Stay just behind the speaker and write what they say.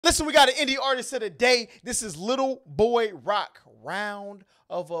Listen, we got an indie artist of the day. This is LILBOYROC. Round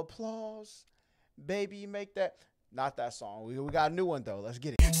of applause. Baby, make that. Not that song. We got a new one, though. Let's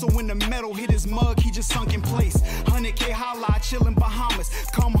get it. So when the metal hit his mug, he just sunk in place. 100K holla, chillin' Bahamas.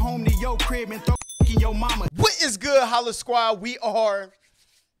 Come home to your crib and throw in your mama. What is good, HollaSquad? We are...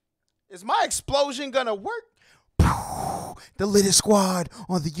 Is my explosion gonna work? The Latest Squad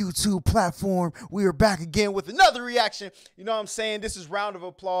on the YouTube platform. We are back again with another reaction. You know what I'm saying? This is round of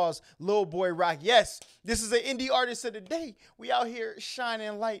applause. LILBOYROC. Yes, this is an indie artist of the day. We out here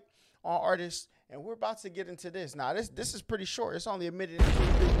shining light on artists, and we're about to get into this. Now, this is pretty short. It's only a minute and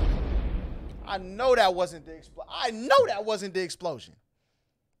 23. I know that wasn't the explosion. I know that wasn't the explosion.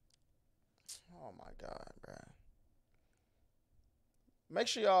 Oh my God, bro. Make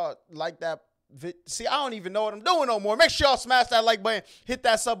sure y'all like that. See, I don't even know what I'm doing no more. Make sure y'all smash that like button, hit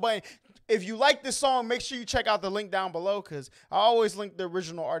that sub button. If you like this song, make sure you check out the link down below, because I always link the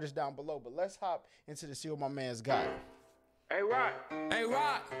original artist down below. But let's hop into the see what my man's got. Hey, Rock. Hey,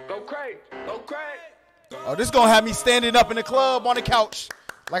 Rock. Go crazy. Go crazy. Oh, this gonna have me standing up in the club on the couch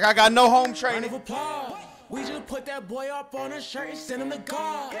like I got no home training. We just put that boy up on a shirt and send him to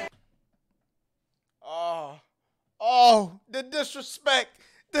God. Oh, the disrespect.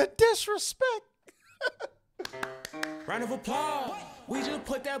 The disrespect. Round of applause. We just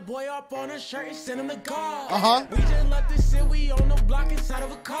put that boy up on a shirt and send him to God. We just left the city on the block inside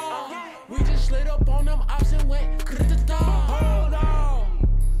of a car. We just slid up on them ops and went to the door. Hold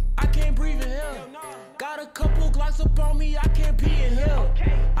on, I can't breathe in here. Got a couple Glocks up on me, I can't pee in here.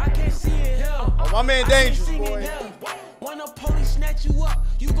 I can't see in here. Oh, my man dangerous, boy. When the police snatch you up,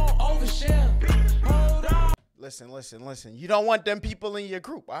 you gon' overshare. Hold on. Listen. You don't want them people in your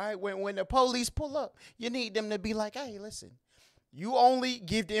group, all right? When the police pull up, you need them to be like, hey, listen, you only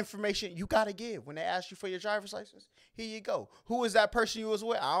give the information you got to give. When they ask you for your driver's license, here you go. Who is that person you was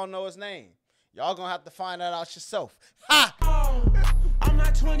with? I don't know his name. Y'all going to have to find that out yourself. Ha! I'm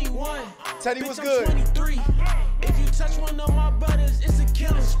not 21. Teddy Bitch, was I'm good. 23. If you touch one of my brothers, it's a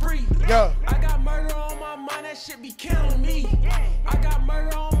killing spree. Yeah. I got murder on my mind, that shit be killing me. I got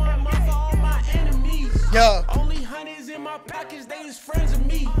murder on my mind for all my enemies. Yeah. Only honeys in my pockets, they is friends of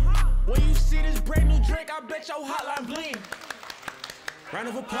me. When you see this brand new drink, I bet your hotline bling. Round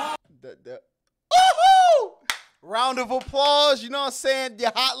of applause. Woohoo! Round of applause. You know what I'm saying? The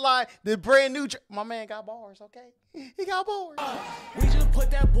hotline, the brand new. My man got bars, okay? He got bars. We just put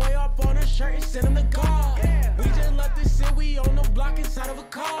that boy up on a shirt and send him to God. We just left the city on the block inside of a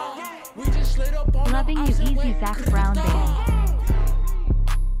car. We just slid up on Loving you easy, Zach Brown Band.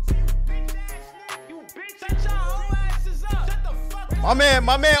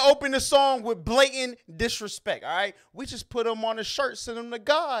 My man opened the song with blatant disrespect, all right? We just put him on a shirt, send him to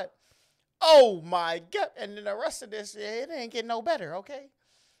God. Oh, my God. And then the rest of this, it ain't getting no better, okay?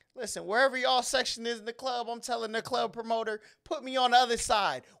 Listen, wherever y'all section is in the club, I'm telling the club promoter, put me on the other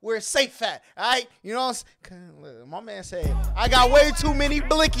side where it's safe at, all right? You know what I'm saying? My man said, I got way too many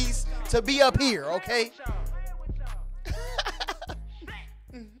blickies to be up here, okay?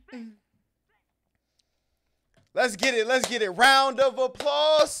 Let's get it. Round of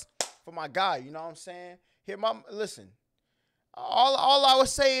applause for my guy, you know what I'm saying? Listen. All I would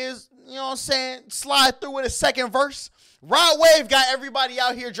say is, you know what I'm saying, slide through with a second verse. Rod Wave got everybody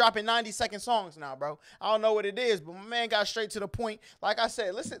out here dropping 90-second songs now, bro. I don't know what it is, but my man got straight to the point. Like I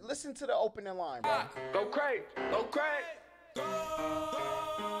said, listen to the opening line, bro. Go crazy. Go crazy.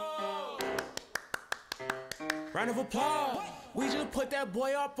 Round of applause. We just put that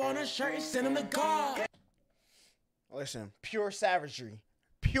boy up on a shirt and send him to God. Listen, pure savagery.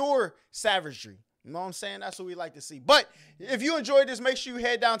 Pure savagery. You know what I'm saying? That's what we like to see. But if you enjoyed this, make sure you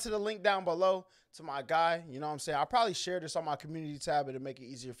head down to the link down below to my guy. You know what I'm saying? I'll probably share this on my community tab to make it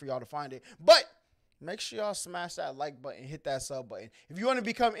easier for y'all to find it. But make sure y'all smash that like button, hit that sub button. If you want to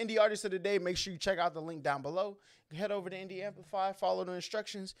become Indie Artist of the Day, make sure you check out the link down below. Head over to Indie Amplify, follow the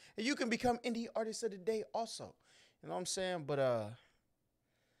instructions, and you can become Indie Artist of the Day also. You know what I'm saying? But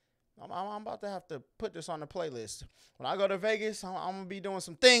I'm about to have to put this on the playlist. When I go to Vegas, I'm gonna be doing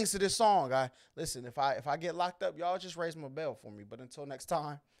some things to this song. Listen, if I get locked up, y'all just raise my bell for me. But until next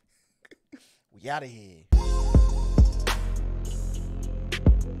time, we out of here.